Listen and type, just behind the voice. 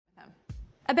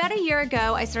About a year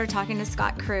ago, I started talking to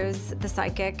Scott Cruz, the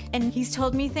psychic, and he's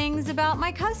told me things about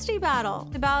my custody battle,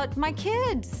 about my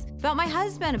kids, about my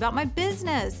husband, about my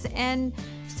business, and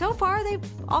so far they've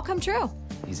all come true.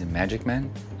 He's a magic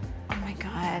man? Oh my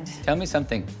God. Tell me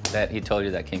something that he told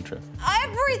you that came true.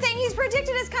 Everything he's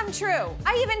predicted has come true.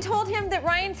 I even told him that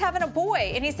Ryan's having a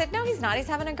boy, and he said, no, he's not, he's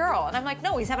having a girl. And I'm like,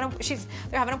 no, they're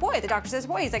having a boy. The doctor says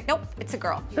boy. He's like, nope, it's a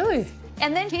girl. Really?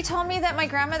 And then he told me that my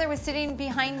grandmother was sitting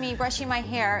behind me brushing my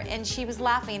hair, and she was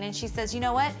laughing, and she says, you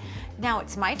know what? Now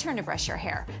it's my turn to brush your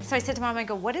hair. So I said to Mom, I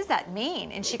go, what does that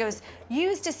mean? And she goes, you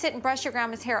used to sit and brush your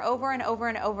grandma's hair over and over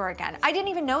and over again. I didn't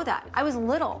even know that. I was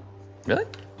little. Really?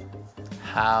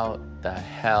 How the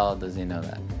hell does he know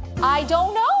that? I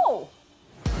don't know.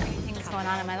 Anything's going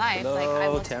on in my life.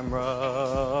 Hello,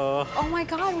 Tamra. Oh my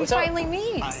God, we finally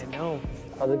meet. I know.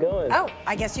 How's it going? Oh,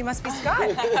 I guess you must be Scott.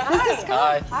 This is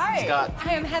Scott. Hi. Scott.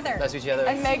 Hi, I'm Heather. Nice to meet you, Heather.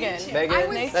 And Megan.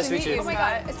 Megan, Nice to meet you. Oh my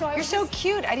God. So You're so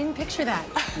cute. I didn't picture that.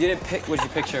 You didn't pick, what'd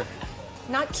you picture?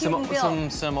 Not cute and Bill.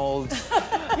 Some old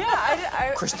Yeah,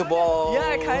 I crystal ball.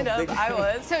 Yeah, kind of. I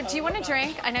was. So do you want a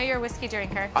drink? I know you're a whiskey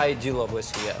drinker. I do love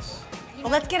whiskey, yes.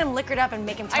 Well, let's get him liquored up and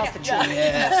make him tell us the truth.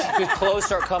 Yes, good clothes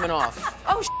start coming off.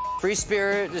 Oh, Free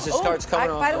spirit, just starts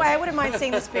coming off. by the way, I wouldn't mind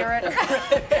seeing the spirit.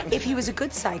 If he was a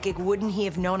good psychic, wouldn't he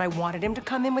have known I wanted him to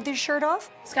come in with his shirt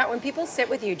off? Scott, when people sit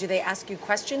with you, do they ask you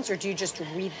questions or do you just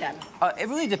read them? It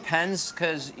really depends,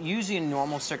 because usually in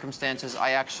normal circumstances,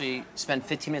 I actually spend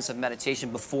 15 minutes of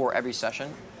meditation before every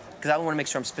session, because I want to make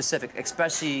sure I'm specific,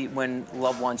 especially when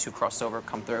loved ones who cross over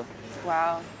come through.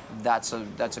 Wow. That's a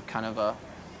kind of a,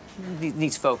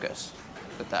 needs focus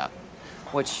with that.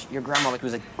 Which your grandma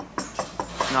was like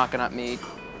knocking at me.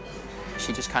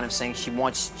 She just kind of saying she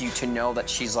wants you to know that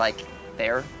she's like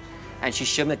there. And she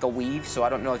showed me like a weave, so I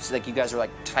don't know, it's like you guys are like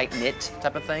tight knit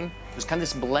type of thing. It was kind of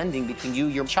this blending between you,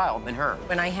 your child, and her.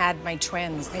 When I had my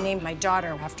twins, I named my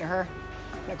daughter after her.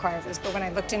 I'm gonna cry over this, but when I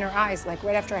looked in her eyes, like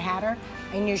right after I had her,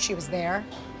 I knew she was there.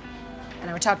 And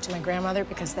I would talk to my grandmother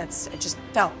because it just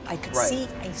felt, I could see,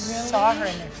 I saw her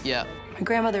in there. Yeah. My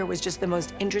grandmother was just the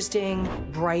most interesting,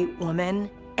 bright woman.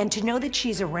 And to know that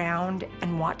she's around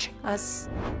and watching us,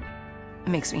 it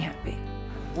makes me happy.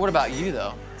 What about you,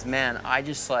 though? Man, I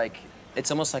just like,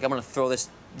 it's almost like I'm gonna throw this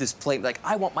plate, like,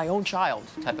 I want my own child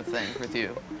type of thing with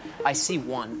you. I see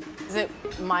one. Is it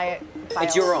my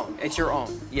It's your own. It's your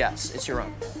own. Yes, it's your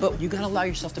own. But you gotta allow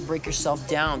yourself to break yourself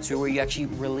down to where you actually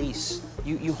release.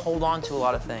 You hold on to a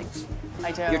lot of things.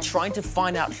 I do. You're trying to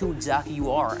find out who exactly you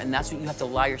are, and that's what you have to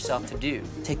allow yourself to do.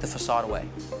 Take the facade away.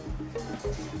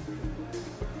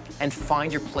 And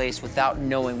find your place without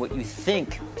knowing what you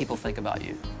think people think about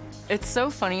you. It's so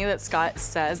funny that Scott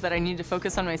says that I need to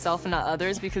focus on myself and not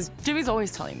others, because Jimmy's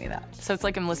always telling me that. So it's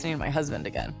like I'm listening to my husband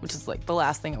again, which is like the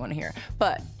last thing I want to hear.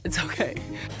 But it's okay.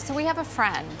 So we have a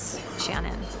friend,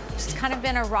 Shannon. She's kind of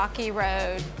been a rocky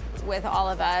road with all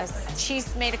of us.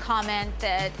 She's made a comment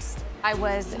that I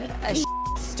was a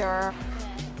stir.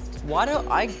 Why do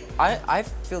I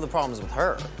feel the problems with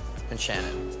her and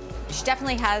Shannon? She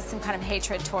definitely has some kind of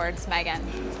hatred towards Megan.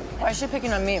 Why is she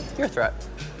picking on me? You're a threat.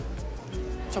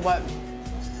 To what?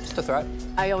 Just a threat.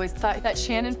 I always thought that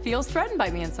Shannon feels threatened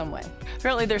by me in some way.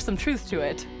 Apparently there's some truth to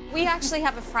it. We actually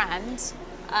have a friend,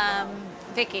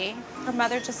 Vicky. Her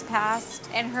mother just passed,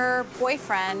 and her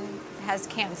boyfriend has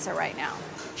cancer right now.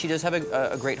 She does have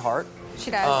a great heart.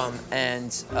 She does.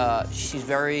 And she's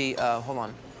very, hold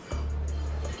on.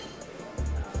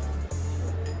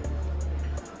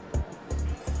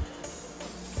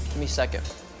 Give me a second.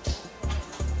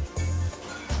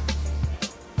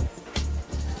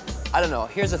 I don't know,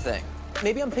 here's the thing.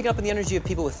 Maybe I'm picking up on the energy of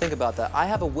people who think about that. I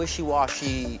have a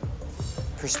wishy-washy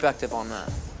perspective on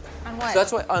that. On what? So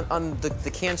that's why, on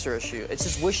the cancer issue, it's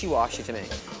just wishy-washy to me.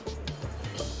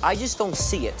 I just don't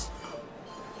see it.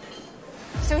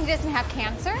 So he doesn't have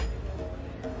cancer?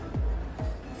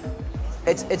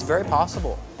 It's very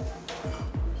possible.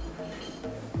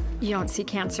 You don't see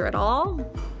cancer at all?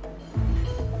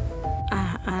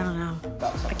 I don't know.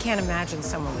 I can't imagine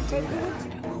someone would do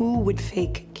that. Who would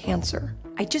fake cancer?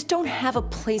 I just don't have a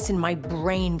place in my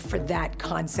brain for that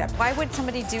concept. Why would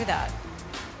somebody do that?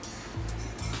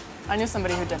 I knew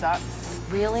somebody who did that.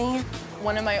 Really?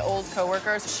 One of my old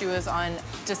coworkers, she was on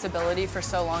disability for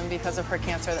so long because of her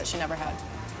cancer that she never had.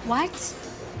 What?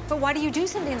 But why do you do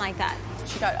something like that?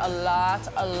 She got a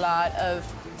lot of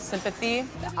sympathy.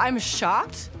 I'm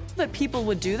shocked that people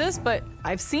would do this, but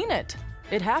I've seen it.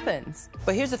 It happens.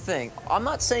 But here's the thing. I'm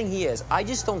not saying he is. I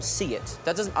just don't see it.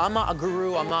 I'm not a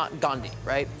guru. I'm not Gandhi,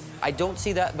 right? I don't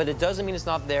see that, but it doesn't mean it's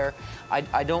not there. I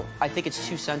think it's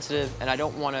too sensitive, and I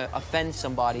don't want to offend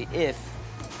somebody if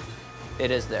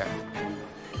it is there.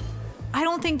 I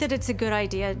don't don't think that it's a good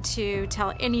idea to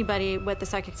tell anybody what the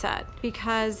psychic said,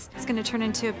 because it's gonna turn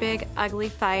into a big, ugly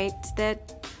fight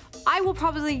that I will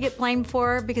probably get blamed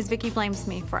for because Vicky blames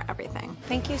me for everything.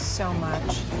 Thank you so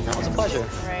much. That was a pleasure.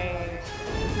 Right.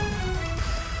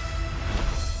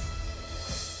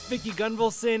 Vicky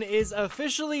Gunvalson is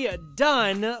officially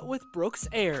done with Brooks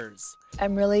Ayers.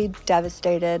 I'm really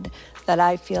devastated that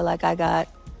I feel like I got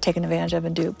taken advantage of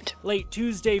and duped. Late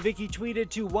Tuesday, Vicky tweeted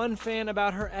to one fan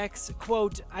about her ex,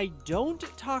 quote, "I don't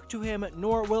talk to him,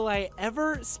 nor will I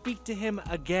ever speak to him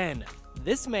again.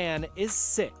 This man is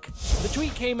sick." The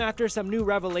tweet came after some new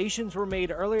revelations were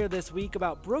made earlier this week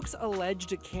about Brooks'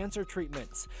 alleged cancer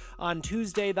treatments. On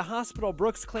Tuesday, the hospital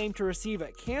Brooks claimed to receive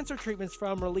cancer treatments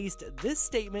from released this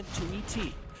statement to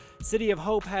ET. City of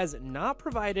Hope has not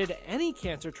provided any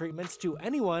cancer treatments to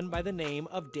anyone by the name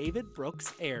of David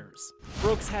Brooks Ayers.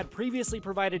 Brooks had previously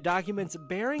provided documents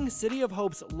bearing City of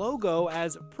Hope's logo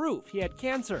as proof he had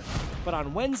cancer, but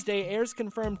on Wednesday, Ayers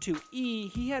confirmed to E!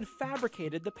 he had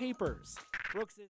fabricated the papers. Brooks